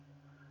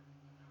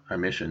Our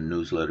mission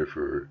newsletter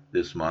for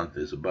this month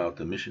is about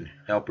the mission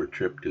helper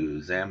trip to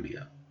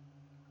Zambia.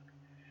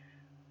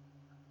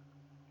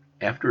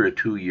 After a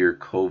 2-year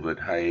COVID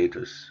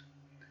hiatus,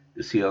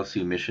 the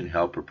CLC Mission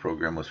Helper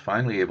Program was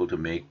finally able to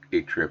make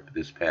a trip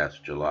this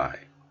past July.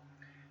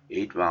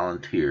 8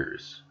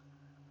 volunteers,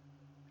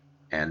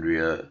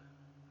 Andrea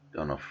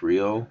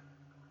Donofrio,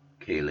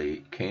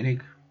 Kaylee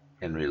Koenig,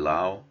 Henry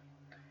Lau,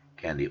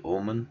 Candy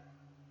Ullman,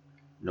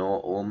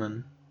 Noah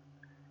Ullman,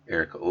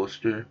 Erica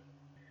Oster,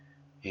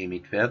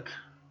 Amy Tvet,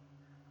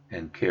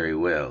 and Carrie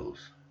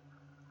Wells,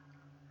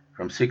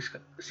 from 6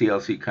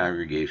 CLC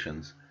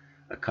congregations,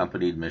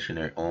 accompanied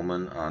missionary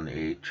Ullman on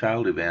a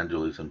child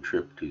evangelism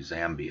trip to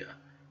Zambia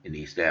in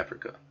East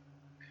Africa.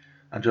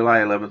 On July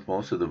 11th,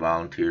 most of the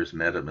volunteers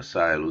met at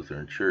Messiah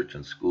Lutheran Church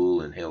and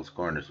School in Hales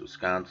Corners,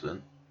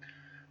 Wisconsin,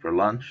 for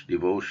lunch,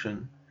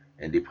 devotion,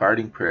 and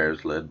departing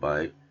prayers led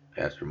by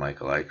Pastor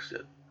Michael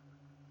Eichstedt.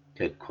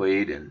 Ted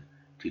Quaid and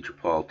teacher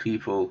Paul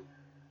Tiefel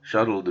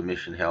shuttled the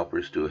mission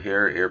helpers to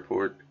O'Hare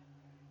Airport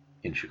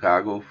in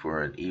Chicago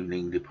for an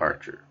evening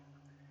departure.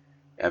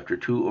 After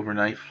 2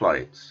 overnight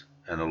flights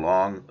and a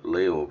long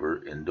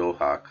layover in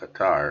Doha,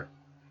 Qatar,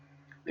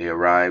 they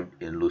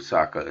arrived in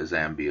Lusaka,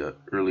 Zambia,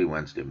 early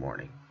Wednesday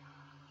morning.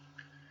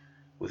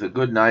 With a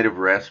good night of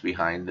rest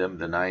behind them,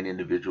 the 9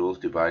 individuals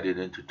divided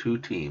into 2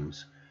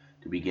 teams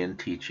to begin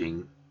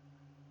teaching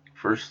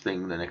first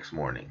thing the next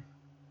morning.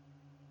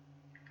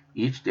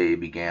 Each day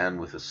began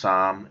with a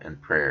psalm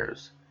and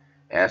prayers,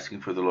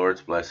 asking for the Lord's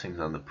blessings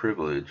on the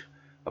privilege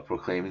of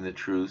proclaiming the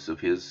truths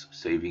of His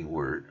saving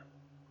word.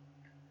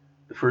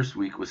 The first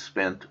week was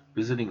spent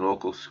visiting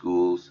local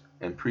schools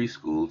and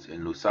preschools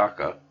in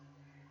Lusaka,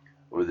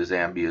 where the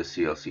Zambia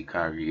CLC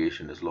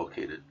congregation is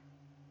located.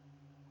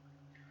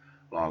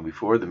 Long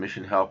before the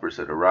mission helpers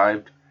had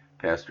arrived,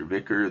 Pastor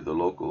Vicker, the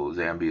local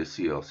Zambia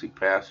CLC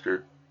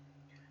pastor,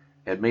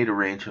 had made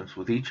arrangements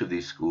with each of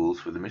these schools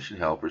for the mission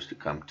helpers to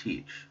come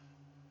teach.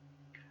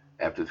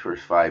 After the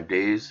first 5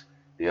 days,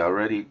 they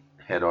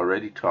had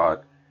already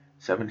taught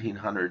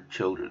 1,700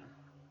 children.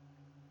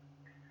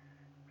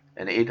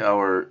 An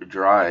 8-hour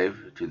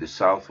drive to the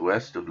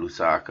southwest of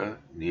Lusaka,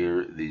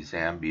 near the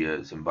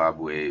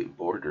Zambia-Zimbabwe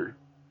border,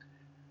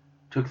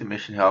 took the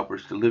mission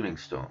helpers to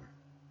Livingstone,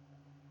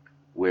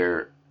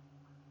 where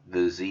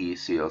the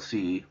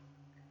ZCLC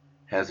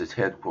has its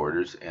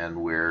headquarters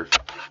and where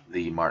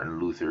the Martin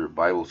Luther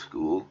Bible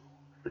School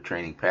for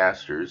training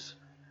pastors,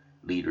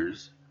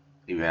 leaders,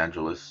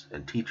 evangelists,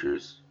 and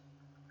teachers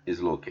is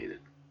located.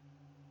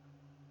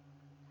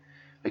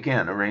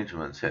 Again,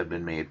 arrangements had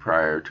been made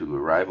prior to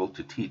arrival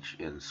to teach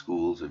in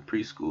schools and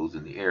preschools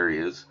in the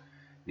areas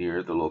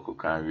near the local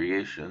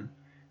congregation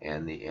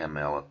and the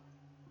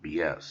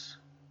MLBS.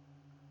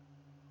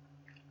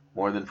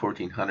 More than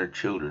 1,400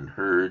 children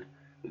heard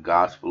the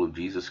gospel of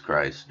Jesus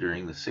Christ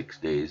during the 6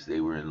 days they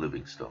were in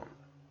Livingstone.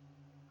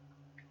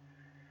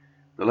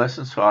 The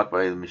lessons taught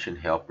by the mission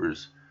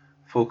helpers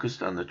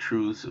focused on the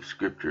truths of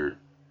Scripture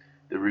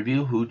that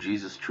reveal who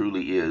Jesus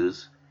truly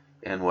is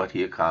and what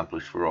He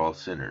accomplished for all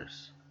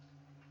sinners.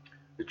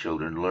 The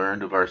children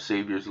learned of our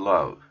Savior's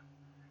love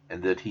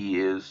and that He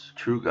is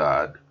true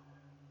God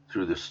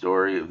through the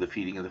story of the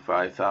feeding of the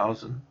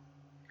 5,000,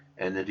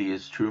 and that He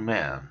is true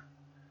man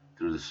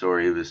through the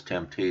story of His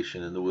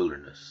temptation in the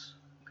wilderness.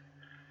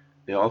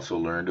 They also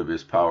learned of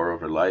His power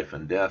over life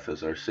and death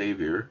as our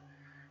Savior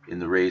in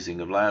the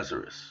raising of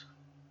Lazarus,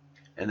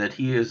 and that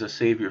He is a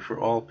Savior for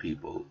all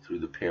people through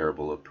the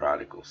parable of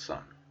prodigal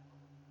son.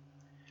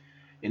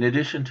 In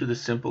addition to the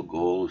simple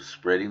goal of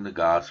spreading the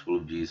gospel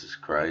of Jesus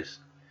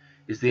Christ,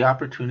 is the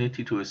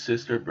opportunity to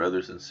assist our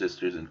brothers and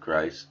sisters in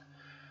Christ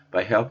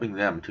by helping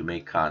them to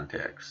make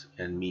contacts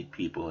and meet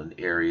people in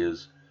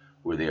areas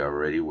where they are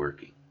already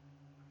working.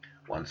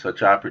 One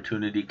such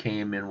opportunity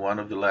came in one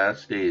of the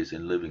last days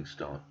in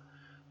Livingstone,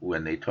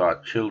 when they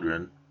taught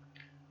children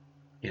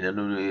in a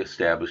newly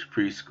established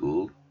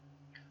preschool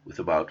with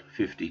about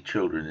 50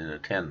 children in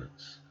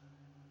attendance.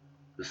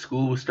 The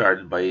school was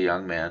started by a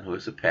young man who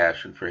has a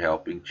passion for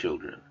helping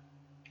children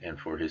and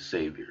for his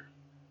Savior.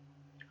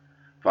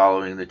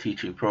 Following the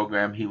teaching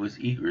program, he was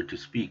eager to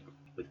speak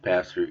with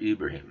Pastor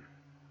Ibrahim.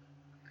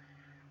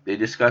 They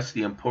discussed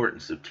the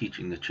importance of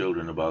teaching the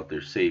children about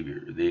their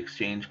Savior. They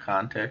exchanged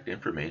contact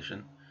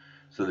information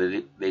so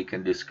that they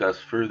can discuss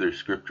further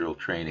scriptural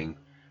training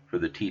for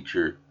the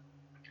teacher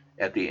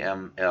at the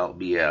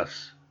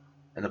MLBS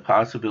and the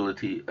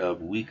possibility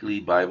of weekly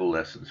Bible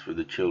lessons for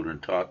the children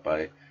taught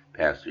by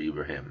Pastor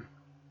Ibrahim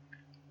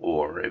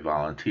or a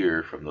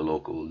volunteer from the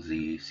local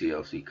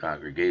ZCLC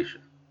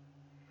congregation.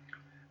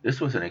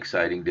 This was an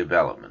exciting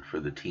development for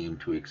the team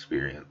to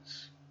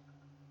experience.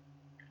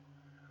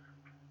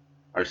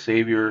 Our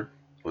Savior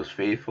was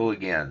faithful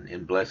again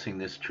in blessing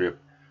this trip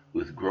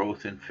with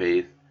growth in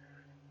faith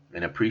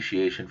and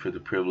appreciation for the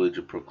privilege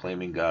of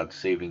proclaiming God's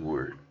saving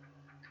word.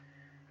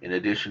 In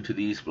addition to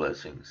these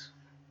blessings,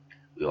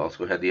 we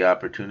also had the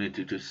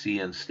opportunity to see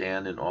and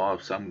stand in awe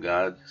of some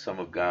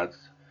of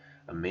God's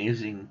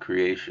amazing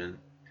creation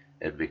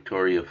at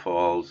Victoria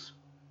Falls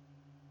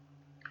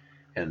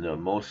and the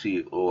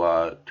Mosi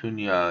Oa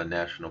Tunya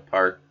National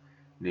Park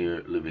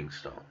near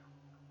Livingstone.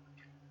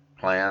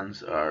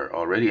 Plans are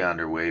already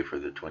underway for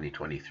the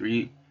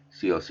 2023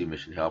 CLC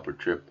Mission Helper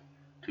trip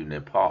to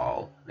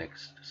Nepal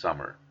next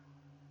summer.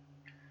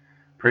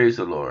 Praise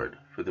the Lord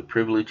for the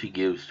privilege He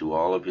gives to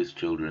all of His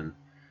children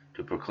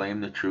to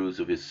proclaim the truths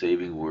of His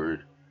saving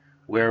word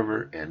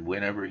wherever and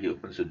whenever He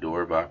opens a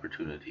door of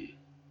opportunity.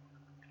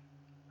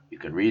 You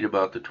can read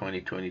about the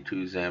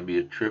 2022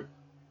 Zambia trip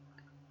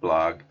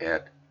blog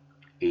at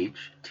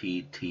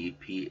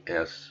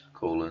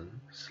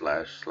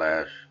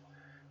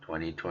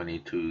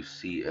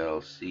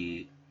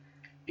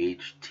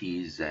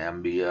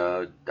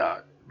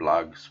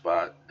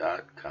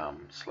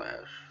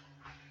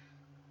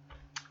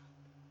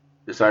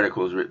This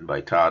article is written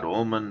by Todd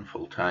Ullman,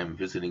 full-time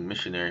visiting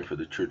missionary for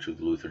the Church of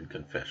the Lutheran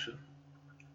Confession.